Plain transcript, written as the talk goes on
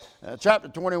chapter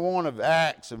 21 of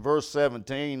Acts and verse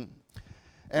 17.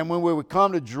 And when we would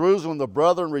come to Jerusalem, the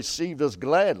brethren received us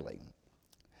gladly.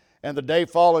 And the day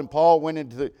following, Paul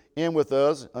went in with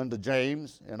us unto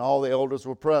James, and all the elders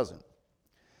were present.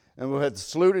 And when we had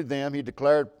saluted them, he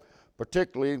declared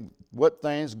particularly what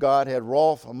things God had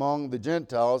wrought among the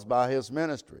Gentiles by his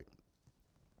ministry.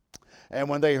 And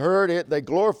when they heard it, they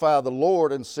glorified the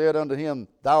Lord and said unto him,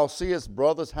 Thou seest,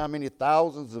 brothers, how many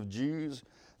thousands of Jews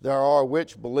there are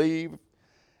which believe,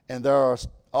 and there are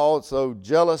also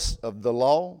jealous of the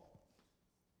law.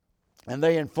 And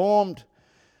they informed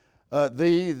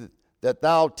thee that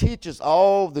thou teachest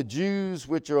all the Jews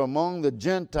which are among the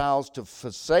Gentiles to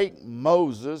forsake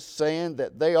Moses, saying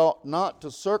that they ought not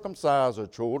to circumcise their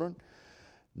children,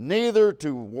 neither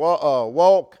to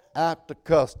walk after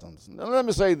customs. Now let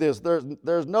me say this,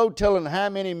 there's no telling how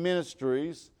many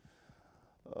ministries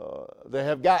that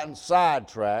have gotten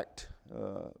sidetracked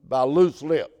by loose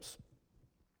lips.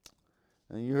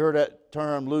 And you heard that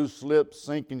term, loose lips,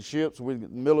 sinking ships. In the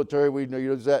military, we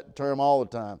use that term all the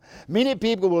time. Many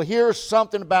people will hear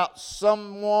something about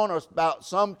someone or about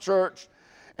some church,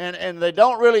 and they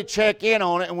don't really check in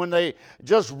on it, and when they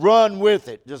just run with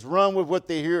it, just run with what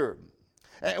they hear.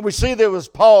 And we see there was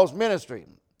Paul's ministry.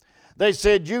 They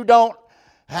said, you don't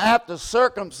have to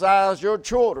circumcise your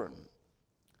children.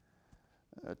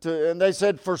 And they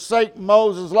said, forsake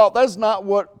Moses' law. That's not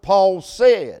what Paul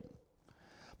said.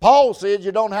 Paul said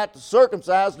you don't have to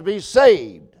circumcise to be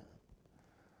saved.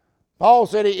 Paul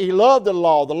said he loved the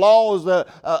law. The law was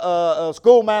a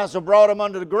schoolmaster brought him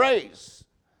under the grace.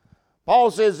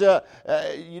 Paul says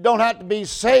you don't have to be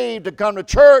saved to come to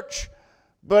church,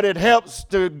 but it helps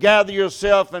to gather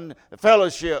yourself in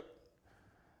fellowship.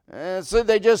 And so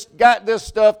they just got this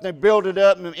stuff and they built it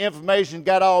up, and the information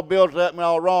got all built up and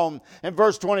all wrong. In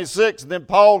verse 26, then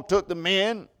Paul took the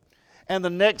men, and the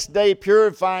next day,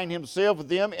 purifying himself with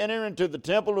them, entered into the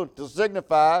temple to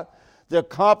signify the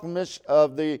accomplishment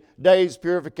of the day's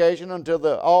purification until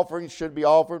the offerings should be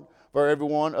offered for every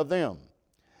one of them.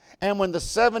 And when the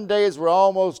 7 days were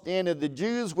almost ended, the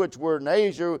Jews which were in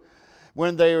Asia,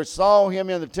 when they saw him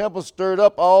in the temple, stirred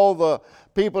up all the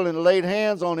people and laid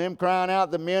hands on him, crying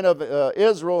out, the men of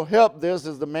Israel, help, this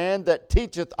is the man that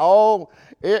teacheth all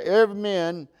every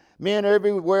men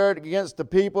everywhere against the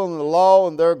people and the law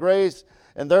and their grace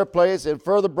and their place, and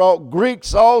further brought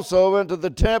Greeks also into the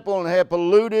temple and had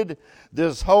polluted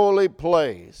this holy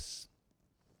place.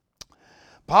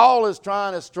 Paul is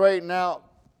trying to straighten out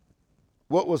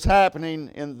what was happening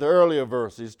in the earlier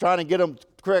verses. He's trying to get them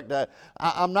correct.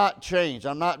 I'm not changed.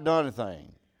 I'm not done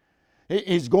anything.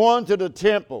 He's going to the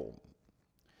temple.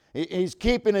 He's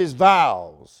keeping his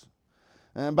vows.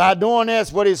 And by doing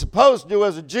this, what he's supposed to do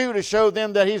as a Jew to show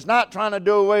them that he's not trying to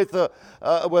do away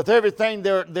with everything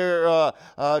they're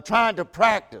trying to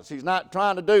practice. He's not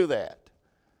trying to do that.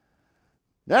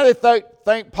 Now they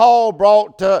think Paul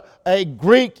brought a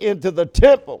Greek into the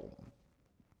temple.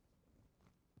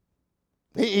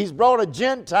 He's brought a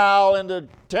Gentile into the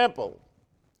temple.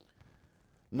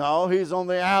 No, he's on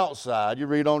the outside. You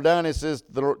read on down, it says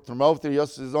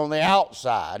Timotheus is on the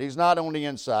outside. He's not on the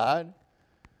inside.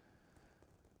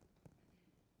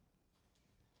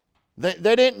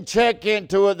 They didn't check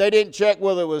into it. They didn't check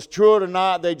whether it was true or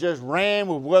not. They just ran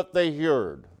with what they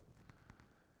heard.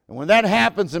 And when that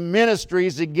happens in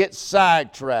ministries, it gets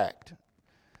sidetracked.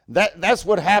 That's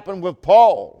what happened with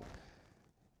Paul.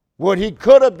 What he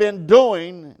could have been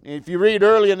doing, if you read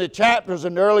early in the chapters,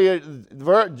 in earlier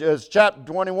chapter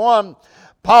 21,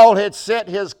 Paul had set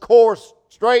his course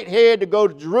straight ahead to go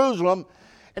to Jerusalem,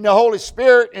 and the Holy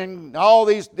Spirit and all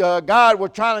these, God were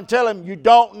trying to tell him, you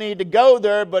don't need to go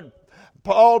there, but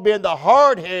Paul, being the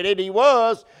hard-headed he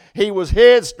was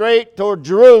head straight toward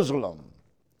Jerusalem.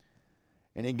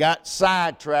 And he got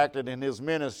sidetracked in his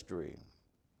ministry.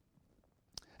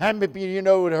 How many of you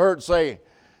know would heard say,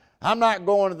 I'm not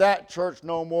going to that church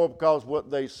no more because what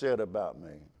they said about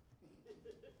me?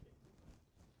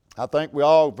 I think we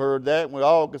all have heard that, and we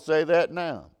all can say that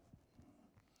now.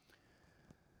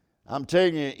 I'm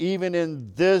telling you, even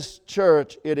in this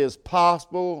church, it is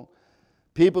possible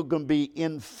people can be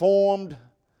informed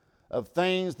of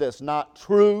things that's not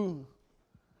true,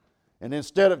 and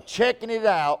instead of checking it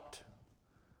out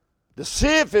to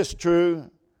see if it's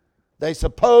true, they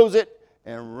suppose it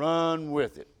and run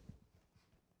with it,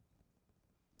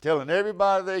 telling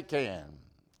everybody they can.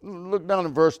 Look down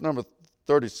in verse number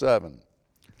 37.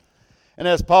 And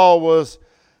as Paul was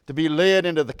to be led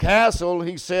into the castle,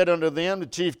 he said unto them, the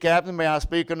chief captain, may I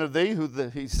speak unto thee?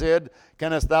 He said,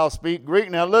 canst thou speak Greek?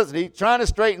 Now listen, he's trying to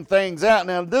straighten things out.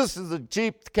 Now this is the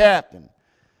chief captain.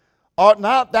 Art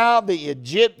not thou the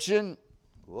Egyptian?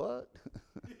 What?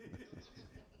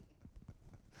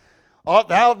 Art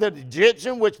thou the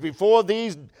Egyptian which before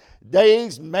these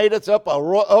days made us up a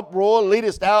uproar,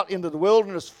 leadest out into the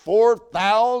wilderness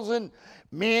 4,000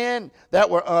 men that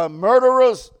were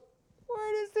murderers?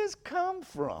 Where does this come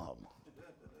from?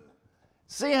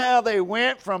 See how they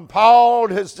went from Paul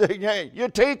to say, you're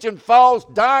teaching false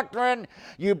doctrine.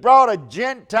 You brought a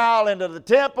Gentile into the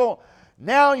temple.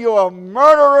 Now you're a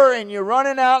murderer and you're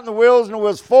running out in the wilderness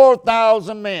with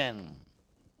 4,000 men.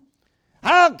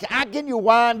 How can you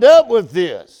wind up with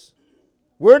this?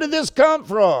 Where did this come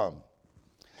from?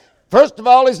 First of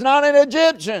all, he's not an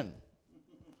Egyptian.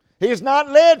 He's not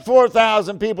led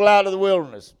 4,000 people out of the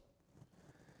wilderness.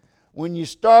 When you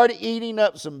start eating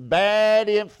up some bad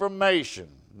information,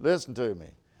 listen to me,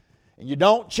 and you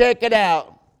don't check it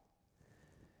out,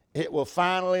 it will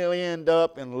finally end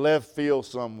up in left field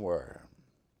somewhere.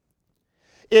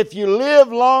 If you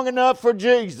live long enough for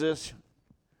Jesus,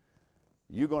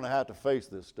 you're going to have to face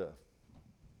this stuff.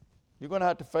 You're going to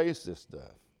have to face this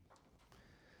stuff.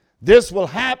 This will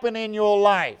happen in your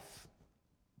life.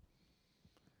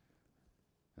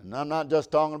 And I'm not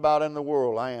just talking about in the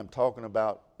world. I am talking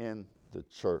about in the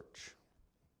church.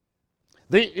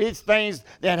 These things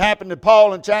that happened to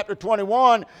Paul in chapter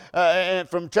 21, and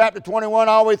from chapter 21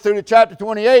 all the way through to chapter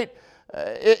 28,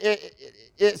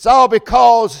 it's all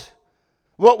because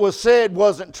what was said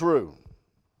wasn't true.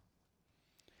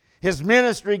 His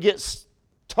ministry gets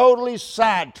totally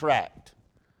sidetracked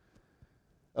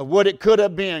of what it could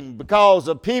have been because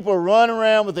of people running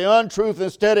around with the untruth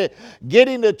instead of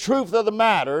getting the truth of the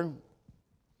matter.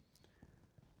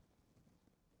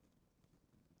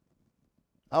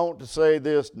 I want to say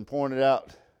this and point it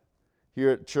out here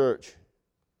at church.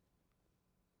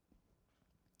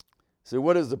 See,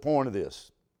 what is the point of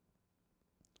this?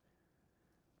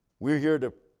 We're here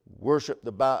to worship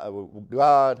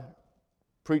God,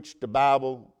 preach the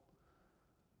Bible,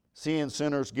 seeing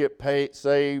sinners get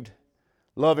saved,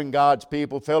 loving God's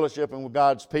people, fellowshipping with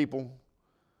God's people.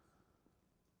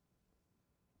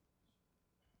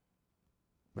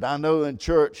 But I know in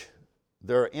church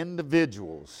there are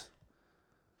individuals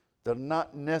that are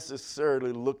not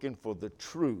necessarily looking for the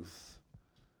truth.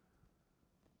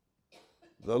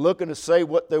 They're looking to say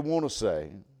what they want to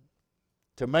say,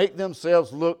 to make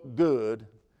themselves look good.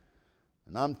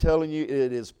 And I'm telling you,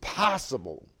 it is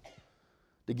possible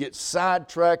to get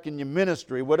sidetracked in your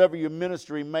ministry, whatever your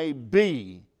ministry may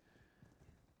be,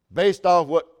 based off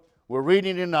what we're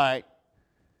reading tonight.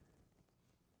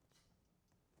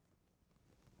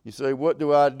 You say, what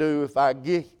do I do if I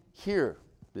hear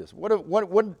this? What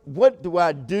do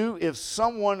I do if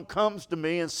someone comes to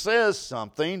me and says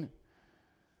something?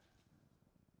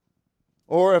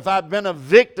 Or if I've been a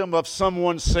victim of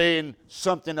someone saying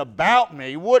something about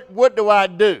me, what do I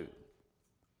do?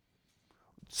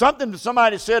 Something that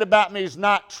somebody said about me is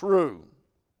not true.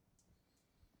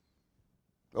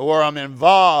 Or I'm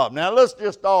involved. Now let's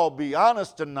just all be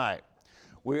honest tonight.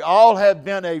 We all have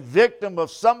been a victim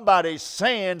of somebody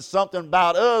saying something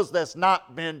about us that's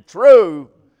not been true.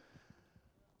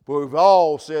 But we've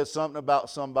all said something about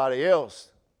somebody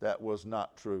else that was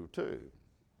not true too.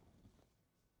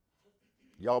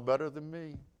 Y'all better than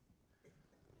me.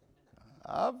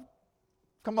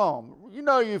 Come on. You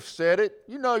know you've said it.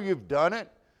 You know you've done it.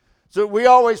 So we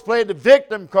always play the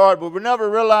victim card, but we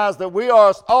never realize that we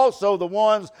are also the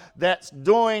ones that's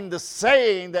doing the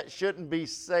saying that shouldn't be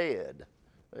said.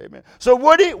 Amen. So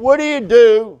what do you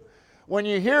do when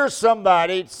you hear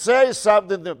somebody say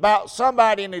something about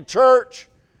somebody in the church,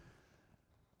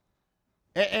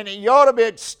 and you ought to be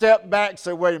able to step back and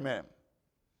say, wait a minute.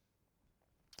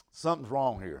 Something's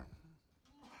wrong here.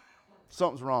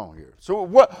 Something's wrong here.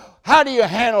 So how do you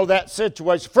handle that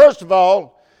situation? First of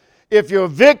all, if you're a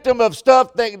victim of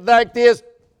stuff like this,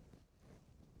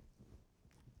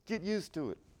 get used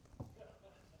to it.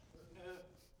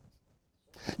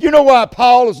 You know why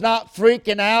Paul is not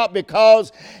freaking out?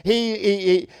 Because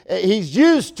he's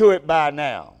used to it by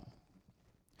now.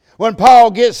 When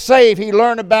Paul gets saved, he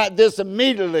learned about this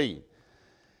immediately.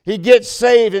 He gets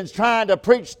saved and is trying to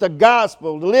preach the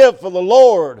gospel, to live for the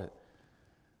Lord.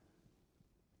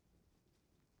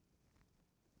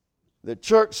 The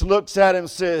church looks at him and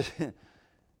says,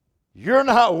 you're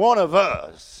not one of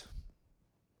us.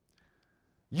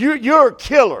 You're a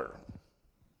killer.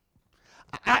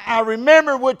 I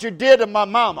remember what you did to my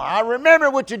mama. I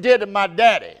remember what you did to my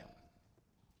daddy.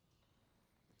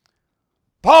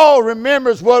 Paul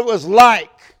remembers what it was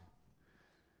like.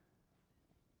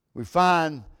 We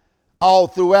find all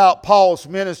throughout Paul's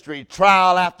ministry,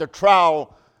 trial after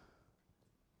trial,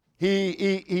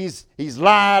 he's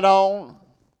lied on.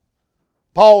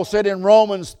 Paul said in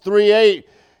Romans 3:8,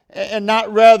 and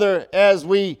not rather as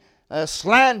we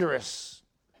slanderous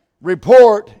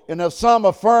report, and of some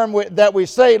affirm that we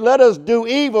say, let us do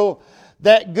evil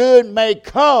that good may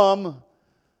come,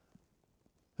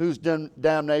 whose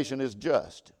damnation is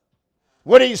just.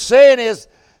 What he's saying is,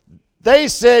 they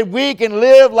said we can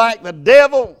live like the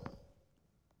devil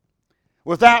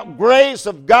without grace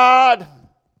of God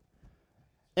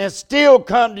and still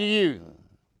come to you.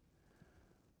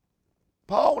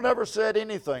 Paul never said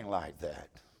anything like that.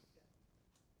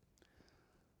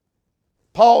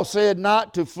 Paul said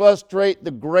not to frustrate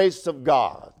the grace of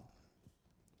God.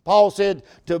 Paul said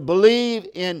to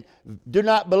do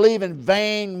not believe in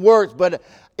vain works, but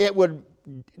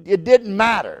it didn't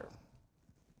matter.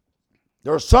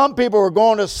 There are some people who are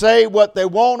going to say what they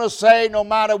want to say no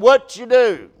matter what you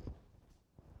do.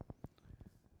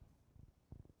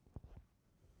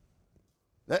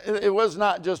 It was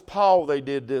not just Paul they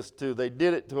did this to. They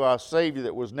did it to our Savior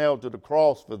that was nailed to the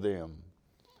cross for them.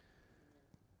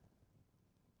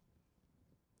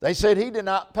 They said he did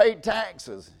not pay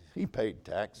taxes. He paid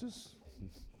taxes.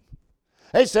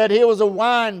 They said he was a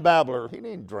wine babbler. He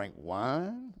didn't drink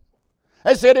wine.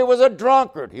 They said he was a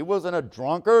drunkard. He wasn't a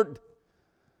drunkard.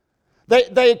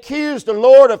 They accused the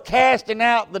Lord of casting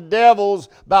out the devils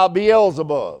by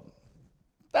Beelzebub.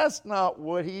 That's not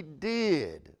what he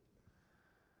did.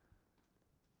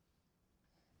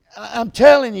 I'm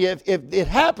telling you, if it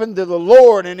happened to the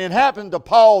Lord and it happened to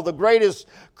Paul, the greatest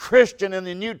Christian in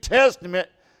the New Testament,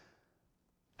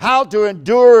 how to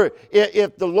endure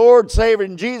if the Lord, Savior,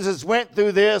 and Jesus went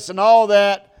through this and all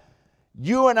that,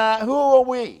 you and I, who are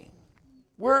we?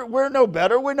 We're no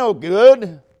better. We're no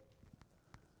good.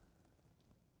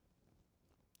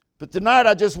 But tonight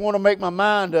I just want to make my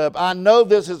mind up. I know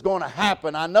this is going to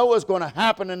happen. I know it's going to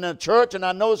happen in the church, and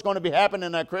I know it's going to be happening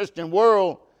in the Christian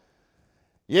world.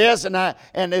 Yes, and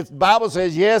the Bible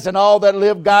says, yes, and all that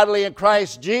live godly in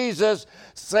Christ Jesus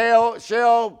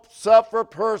shall suffer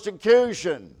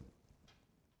persecution.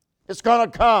 It's going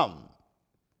to come.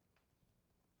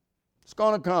 It's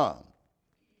going to come.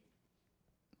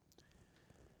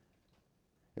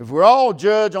 If we're all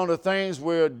judged on the things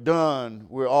we're done,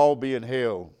 we'll all be in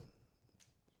hell.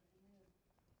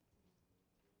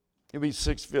 You'll be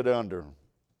 6 feet under.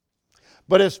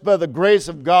 But it's by the grace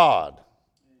of God.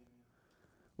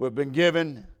 We haven't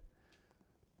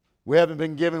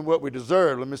been given what we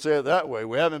deserve. Let me say it that way.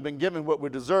 We haven't been given what we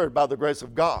deserve by the grace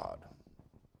of God.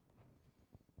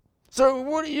 So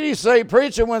what do you say,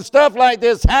 preacher, when stuff like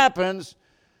this happens,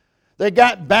 they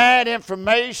got bad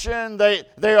information, they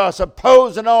are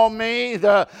supposing on me,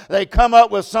 they come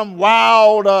up with some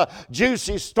wild,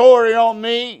 juicy story on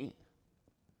me.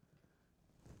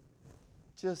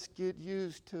 Just get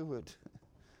used to it.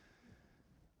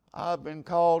 I've been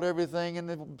called everything in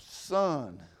the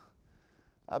sun.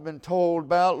 I've been told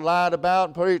about, lied about,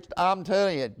 and preached. I'm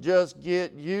telling you, just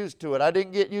get used to it. I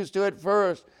didn't get used to it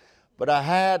first, but I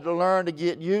had to learn to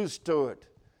get used to it.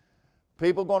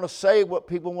 People are going to say what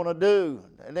people want to do,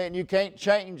 and then you can't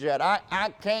change that. I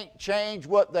can't change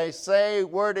what they say,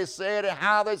 where they say it, and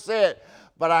how they say it,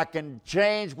 but I can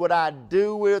change what I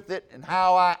do with it and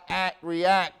how I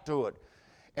react to it.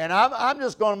 And I'm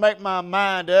just going to make my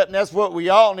mind up, and that's what we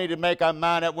all need to make our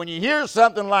mind up. When you hear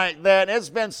something like that, and it's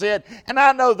been said, and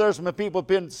I know there's some people have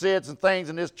been said some things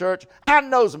in this church. I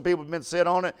know some people have been said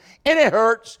on it, and it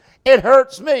hurts. It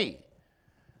hurts me.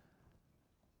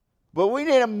 But we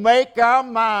need to make our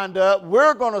mind up.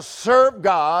 We're going to serve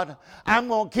God. I'm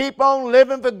going to keep on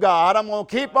living for God. I'm going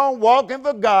to keep on walking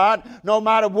for God no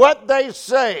matter what they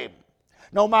say.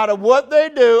 No matter what they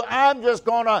do, I'm just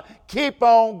going to keep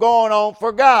on going on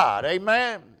for God.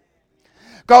 Amen?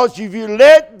 Because if you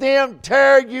let them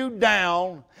tear you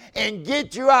down and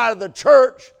get you out of the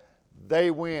church,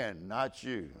 they win, not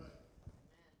you.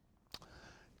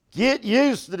 Get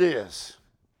used to this.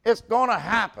 It's going to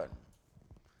happen.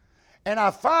 And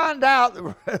I find out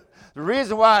the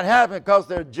reason why it happened because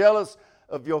they're jealous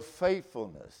of your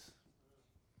faithfulness.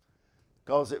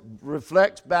 Because it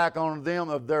reflects back on them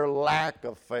of their lack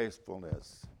of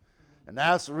faithfulness. And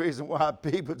that's the reason why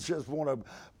people just want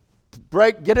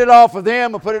to get it off of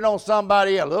them and put it on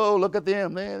somebody else. Oh, look at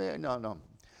them. No.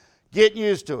 Get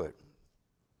used to it.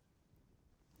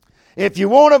 If you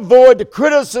want to avoid the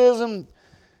criticism,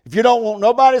 if you don't want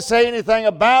nobody to say anything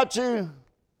about you,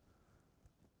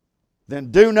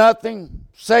 then do nothing,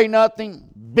 say nothing,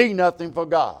 be nothing for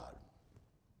God.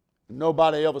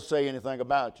 Nobody ever say anything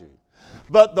about you.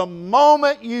 But the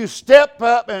moment you step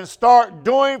up and start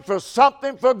doing for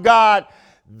something for God,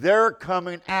 they're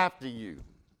coming after you.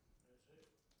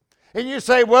 And you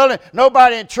say, well,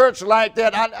 nobody in church like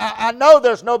that. I know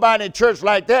there's nobody in church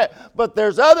like that, but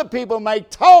there's other people may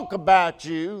talk about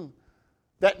you,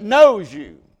 that knows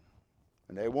you,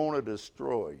 and they want to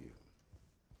destroy you.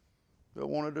 They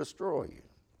want to destroy you.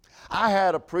 I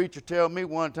had a preacher tell me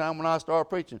one time when I started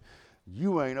preaching,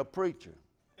 "You ain't a preacher."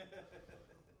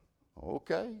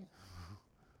 Okay.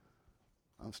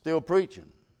 I'm still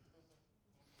preaching.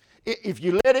 If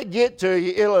you let it get to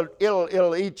you,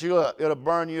 it'll eat you up. It'll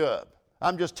burn you up.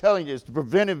 I'm just telling you, it's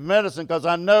preventive medicine, because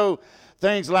I know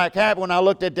things like happen. When I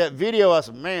looked at that video, I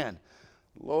said, man,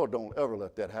 Lord, don't ever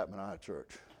let that happen in our church.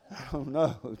 I don't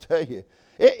know, I'll tell you.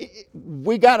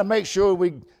 We got to make sure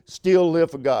we still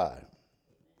live for God.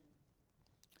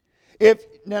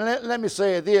 Now let me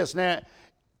say this. Now,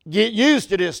 get used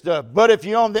to this stuff. But if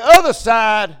you're on the other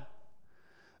side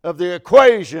of the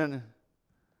equation,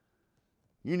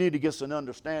 you need to get some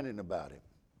understanding about it.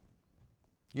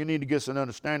 You need to get some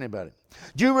understanding about it.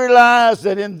 Do you realize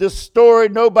that in this story,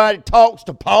 nobody talks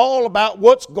to Paul about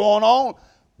what's going on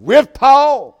with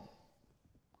Paul?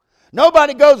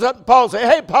 Nobody goes up to Paul and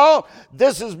says, "Hey, Paul,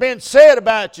 this has been said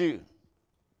about you."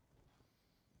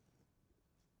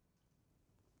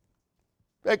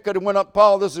 They could have went up to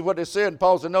Paul, "This is what they said," and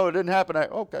Paul said, "No, it didn't happen."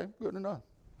 Okay, good enough.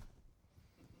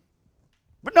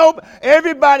 But no,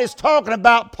 everybody's talking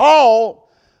about Paul,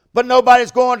 but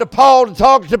nobody's going to Paul and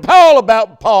talking to Paul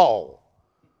about Paul.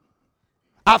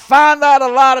 I find out a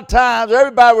lot of times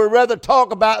everybody would rather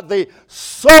talk about the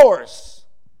source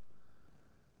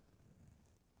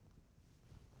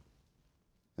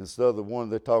instead of the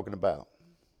one they're talking about.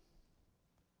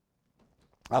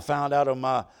 I found out on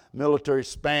my military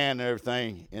span and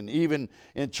everything, and even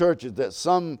in churches, that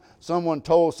someone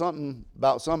told something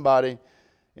about somebody,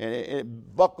 and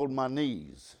it buckled my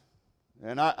knees.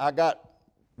 And I got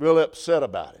real upset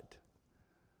about it.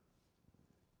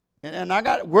 And I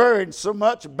got worried so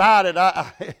much about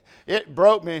it, it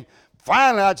broke me.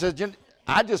 Finally,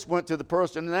 I just went to the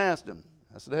person and asked him.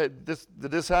 I said, "Hey,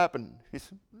 did this happen?" He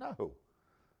said, "No."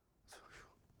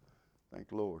 Thank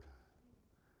the Lord.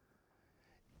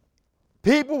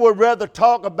 People would rather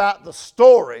talk about the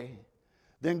story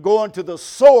than going to the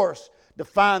source to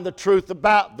find the truth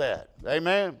about that.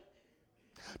 Amen.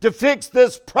 To fix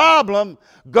this problem,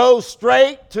 go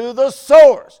straight to the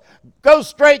source. Go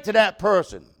straight to that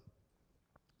person.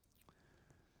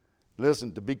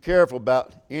 Listen, to be careful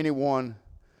about anyone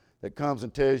that comes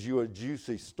and tells you a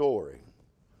juicy story.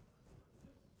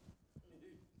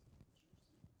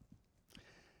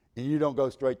 And you don't go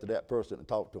straight to that person and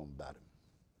talk to them about it.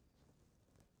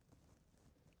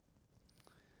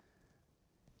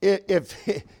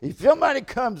 If somebody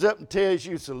comes up and tells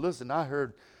you, so listen, I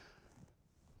heard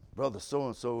Brother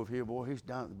so-and-so over here, boy, he's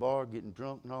down at the bar getting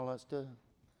drunk and all that stuff.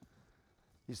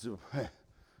 He said,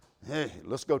 "Hey,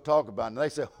 let's go talk about it." And they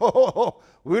say, "Oh,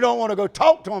 we don't want to go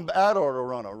talk to him." That ought to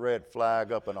run a red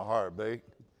flag up in a heartbeat.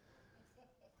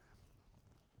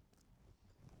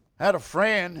 I had a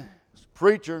friend,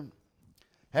 preacher,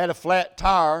 had a flat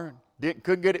tire,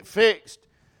 couldn't get it fixed.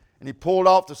 And he pulled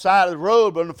off the side of the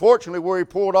road, but unfortunately where he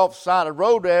pulled off the side of the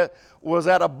road at was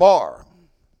at a bar.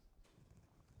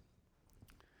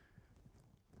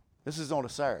 This is on a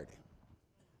Saturday.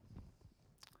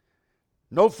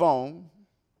 No phone.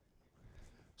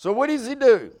 So what does he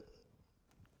do?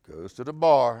 Goes to the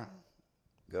bar,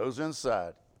 goes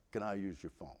inside. "Can I use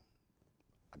your phone?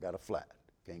 I got a flat.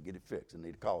 Can't get it fixed. I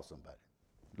need to call somebody."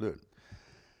 Look.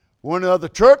 One of the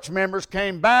church members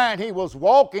came by, and he was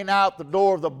walking out the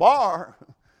door of the bar,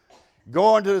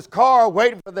 going to his car,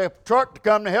 waiting for the truck to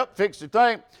come to help fix the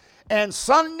thing. And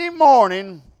Sunday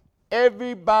morning,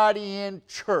 everybody in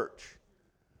church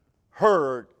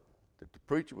heard that the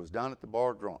preacher was down at the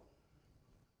bar drunk.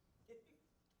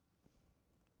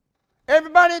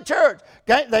 Everybody in church.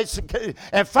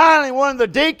 And finally, one of the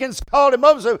deacons called him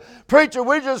up and said, "Preacher,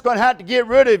 we're just going to have to get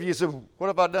rid of you." He said, "What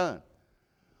have I done?"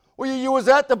 "Well, you was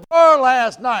at the bar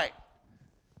last night."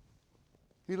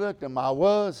 He looked at him. "I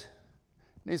was."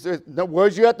 And he said, "No,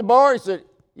 was you at the bar?" He said,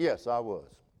 "Yes, I was."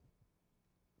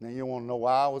 Now, you want to know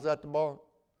why I was at the bar?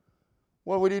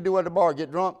 What would you do at the bar?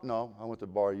 Get drunk? No, I went to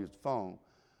the bar, used the phone.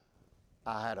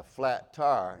 I had a flat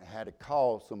tire and had to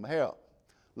call some help.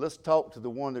 Let's talk to the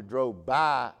one that drove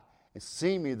by and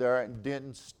see me there and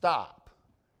didn't stop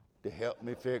to help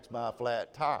me fix my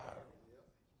flat tire.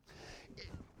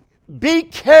 Be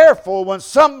careful when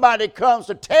somebody comes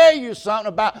to tell you something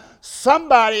about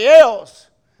somebody else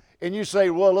and you say,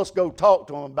 "Well, let's go talk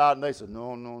to them about it." And they say,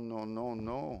 No.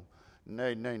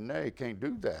 Nay, can't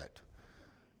do that.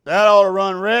 That ought to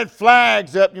run red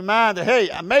flags up your mind that, hey,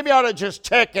 maybe I ought to just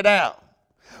check it out.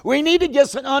 We need to get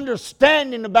some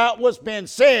understanding about what's been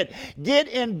said. Get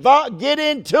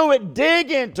into it, dig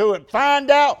into it,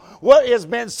 find out what has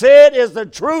been said is the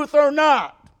truth or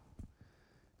not.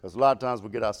 Because a lot of times we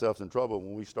get ourselves in trouble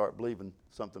when we start believing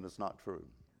something that's not true.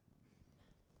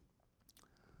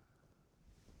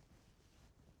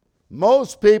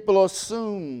 Most people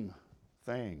assume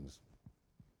things.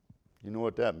 You know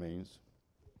what that means?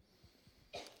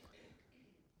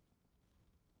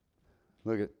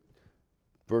 Look at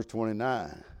verse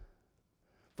 29.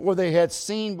 For they had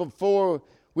seen before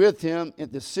with him in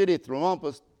the city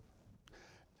Thermopylae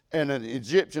and an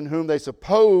Egyptian whom they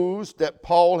supposed that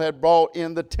Paul had brought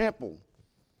in the temple.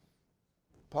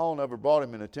 Paul never brought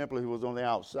him in the temple. He was on the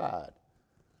outside.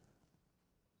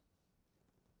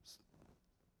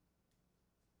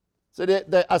 So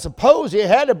I suppose he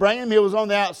had to bring him. He was on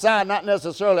the outside, not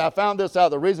necessarily. I found this out.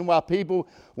 The reason why people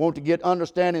want to get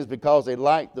understanding is because they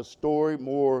like the story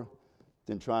more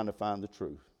than trying to find the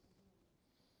truth.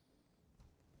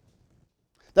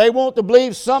 They want to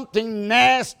believe something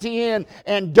nasty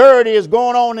and dirty is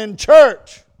going on in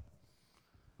church.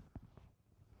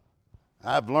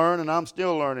 I've learned, and I'm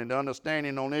still learning, to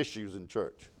understanding on issues in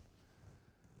church.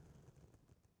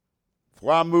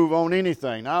 Before I move on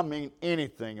anything, I mean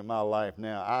anything in my life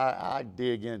now, I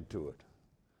dig into it.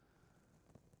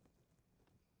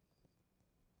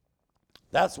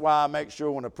 That's why I make sure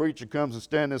when a preacher comes and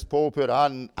stands in this pulpit,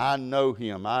 I know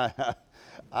him.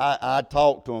 I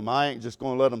talk to him. I ain't just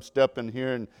going to let him step in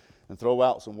here and throw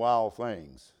out some wild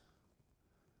things.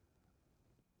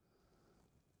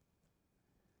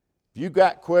 If you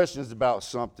got questions about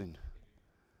something,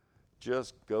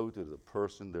 just go to the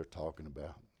person they're talking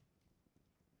about.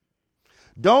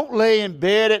 Don't lay in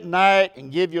bed at night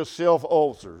and give yourself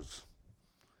ulcers.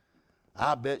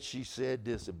 I bet she said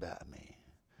this about me.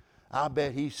 I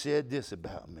bet he said this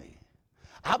about me.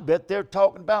 I bet they're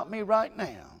talking about me right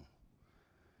now.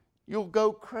 You'll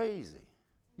go crazy.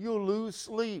 You'll lose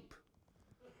sleep.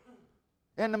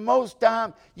 And the most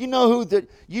time, you know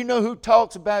who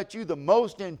talks about you the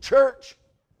most in church?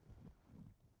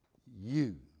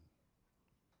 You.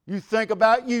 You think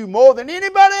about you more than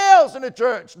anybody else in the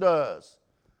church does.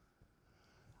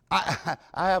 I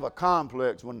have a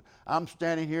complex when I'm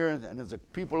standing here and there's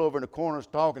people over in the corners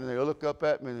talking and they look up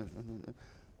at me and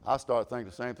I start thinking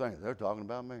the same thing. They're talking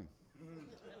about me.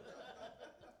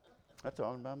 They're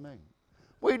talking about me.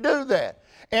 We do that.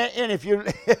 And if you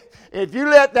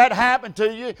let that happen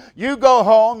to you, you go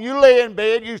home, you lay in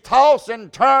bed, you toss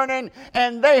and turning,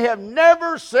 and they have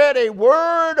never said a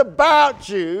word about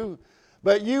you,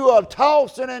 but you are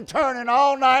tossing and turning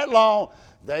all night long.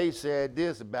 They said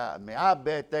this about me. I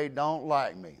bet they don't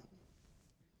like me.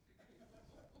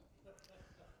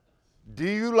 Do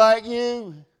you like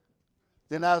you?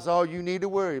 Then that's all you need to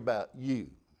worry about, you.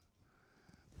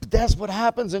 But that's what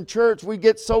happens in church. We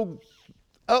get so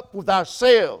up with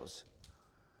ourselves.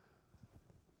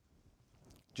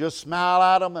 Just smile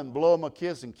at them and blow them a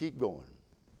kiss and keep going.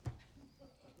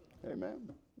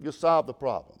 Amen. You'll solve the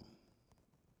problem.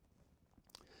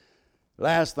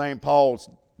 Last thing Paul's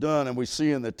done, and we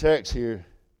see in the text here,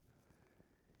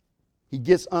 he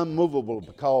gets unmovable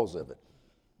because of it.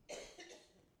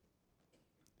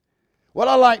 What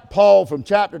I like Paul from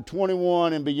chapter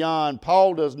 21 and beyond,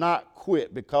 Paul does not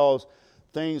quit because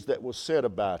things that were said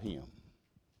about him.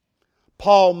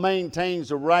 Paul maintains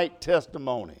the right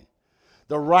testimony,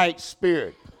 the right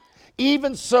spirit.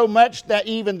 Even so much that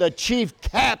even the chief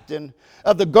captain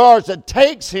of the guards that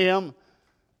takes him,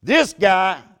 this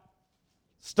guy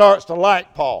starts to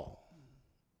like Paul.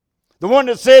 The one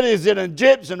that said he's an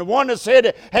Egyptian, the one that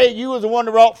said, hey, you was the one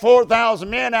that brought 4,000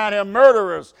 men out here,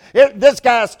 murderers. This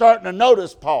guy's starting to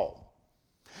notice Paul.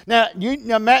 Now,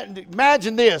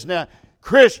 imagine this. Now,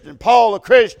 Christian, Paul a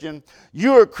Christian,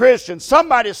 you're a Christian.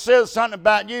 Somebody says something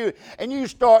about you, and you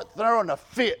start throwing a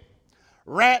fit,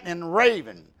 ranting and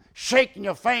raving, shaking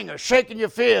your finger, shaking your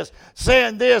fist,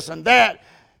 saying this and that.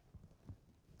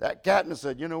 That captain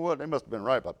said, you know what, they must have been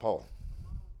right about Paul.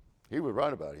 He was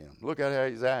right about him. Look at how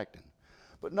he's acting.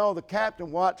 But no, the captain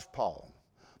watched Paul.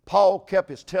 Paul kept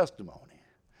his testimony.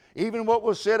 Even what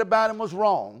was said about him was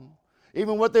wrong.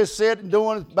 Even what they said and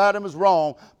doing about him was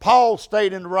wrong. Paul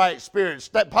stayed in the right spirit.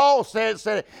 Paul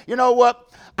said, you know what?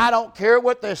 I don't care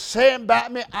what they're saying about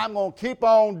me. I'm going to keep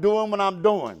on doing what I'm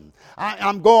doing.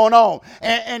 I'm going on.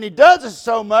 And he does it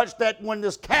so much that when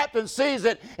this captain sees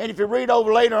it, and if you read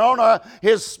over later on,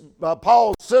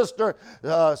 Paul's sister,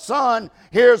 son,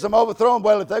 hears him overthrown.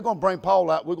 Well, if they're going to bring Paul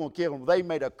out, we're going to kill him. They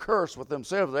made a curse with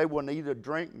themselves. They wouldn't eat or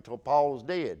drink until Paul was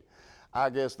dead. I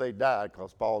guess they died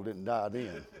because Paul didn't die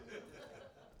then.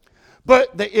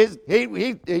 But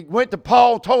he went to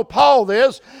Paul, told Paul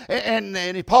this,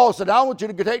 and Paul said, I want you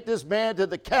to take this man to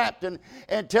the captain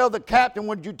and tell the captain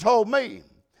what you told me.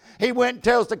 He went and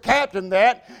tells the captain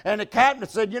that, and the captain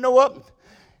said, you know what?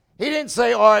 He didn't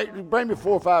say, all right, bring me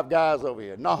 4 or 5 guys over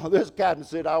here. No, this captain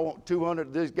said, I want 200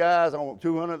 of these guys. I want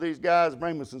 200 of these guys.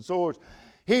 Bring me some swords.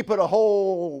 He put a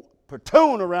whole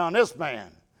platoon around this man.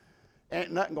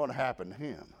 Ain't nothing going to happen to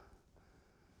him.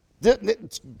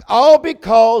 It's all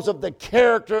because of the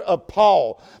character of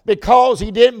Paul. Because he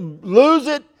didn't lose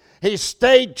it. He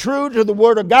stayed true to the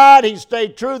Word of God. He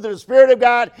stayed true to the Spirit of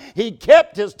God. He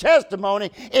kept his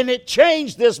testimony, and it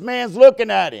changed this man's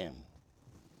looking at him.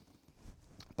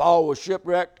 Paul was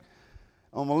shipwrecked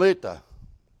on Melita.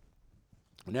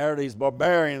 And there are these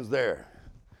barbarians there.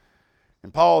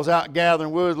 And Paul's out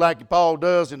gathering wood like Paul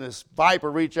does, and this viper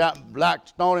reaches out and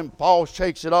latches on him. Paul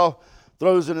shakes it off,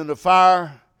 throws it in the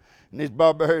fire, and these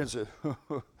barbarians say,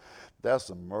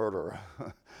 that's a murderer.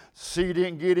 Sea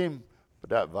didn't get him, but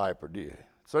that viper did.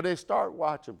 So they start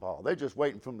watching Paul. They're just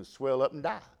waiting for him to swell up and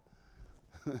die.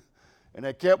 And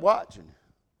they kept watching.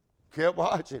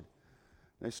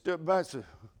 They stood back and said,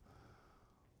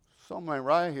 something ain't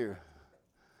right here.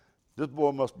 This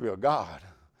boy must be a god.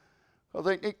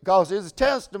 Because his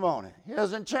testimony, he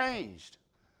hasn't changed.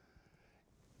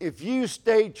 If you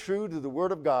stay true to the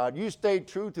Word of God, you stay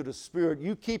true to the Spirit,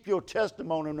 you keep your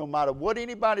testimony no matter what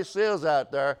anybody says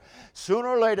out there, sooner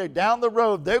or later down the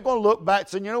road, they're going to look back and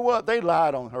say, you know what, they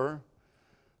lied on her.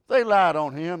 They lied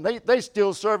on him. They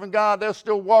still serving God. They're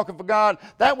still walking for God.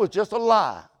 That was just a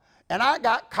lie. And I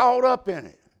got caught up in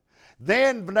it.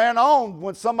 Then on,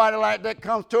 when somebody like that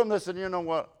comes to them, they said, you know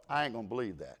what, I ain't going to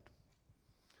believe that.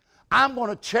 I'm going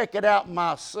to check it out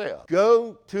myself.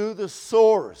 Go to the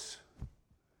source.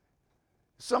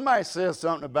 Somebody says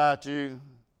something about you.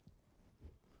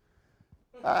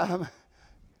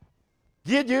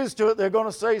 Get used to it. They're going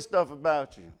to say stuff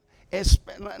about you.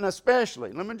 And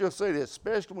especially, let me just say this,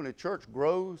 especially when the church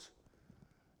grows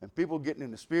and people getting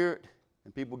in the Spirit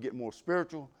and people get more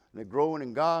spiritual and they're growing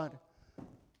in God,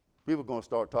 people are going to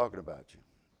start talking about you.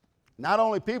 Not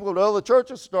only people, but other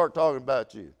churches start talking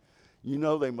about you. You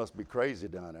know they must be crazy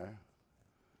down there.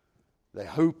 They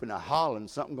hooping and hollering,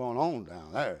 something going on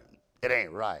down there. It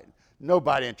ain't right.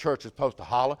 Nobody in church is supposed to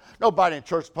holler. Nobody in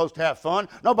church is supposed to have fun.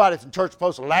 Nobody in church is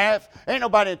supposed to laugh. Ain't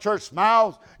nobody in church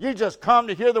smiles. You just come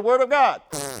to hear the Word of God.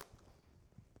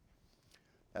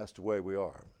 That's the way we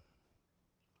are.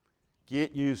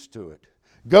 Get used to it.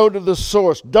 Go to the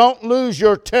source. Don't lose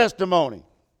your testimony.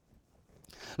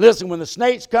 Listen, when the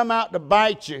snakes come out to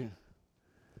bite you,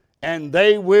 and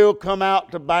they will come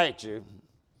out to bite you,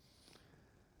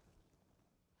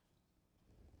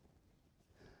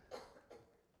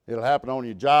 it'll happen on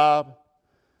your job.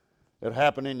 It'll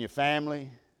happen in your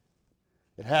family.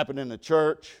 It'll happen in the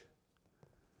church.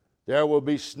 There will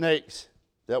be snakes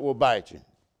that will bite you.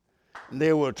 And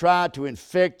they will try to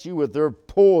infect you with their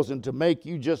poison to make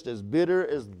you just as bitter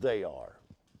as they are.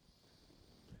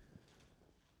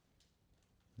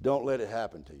 Don't let it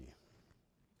happen to you.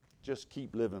 Just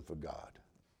keep living for God.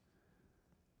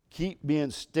 Keep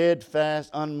being steadfast,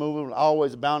 unmovable,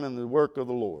 always abounding in the work of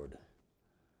the Lord.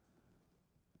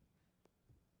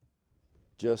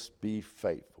 Just be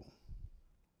faithful.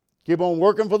 Keep on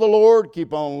working for the Lord.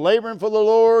 Keep on laboring for the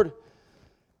Lord.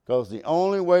 Because the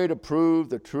only way to prove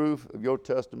the truth of your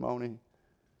testimony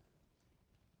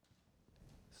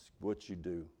is what you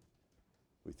do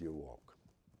with your walk.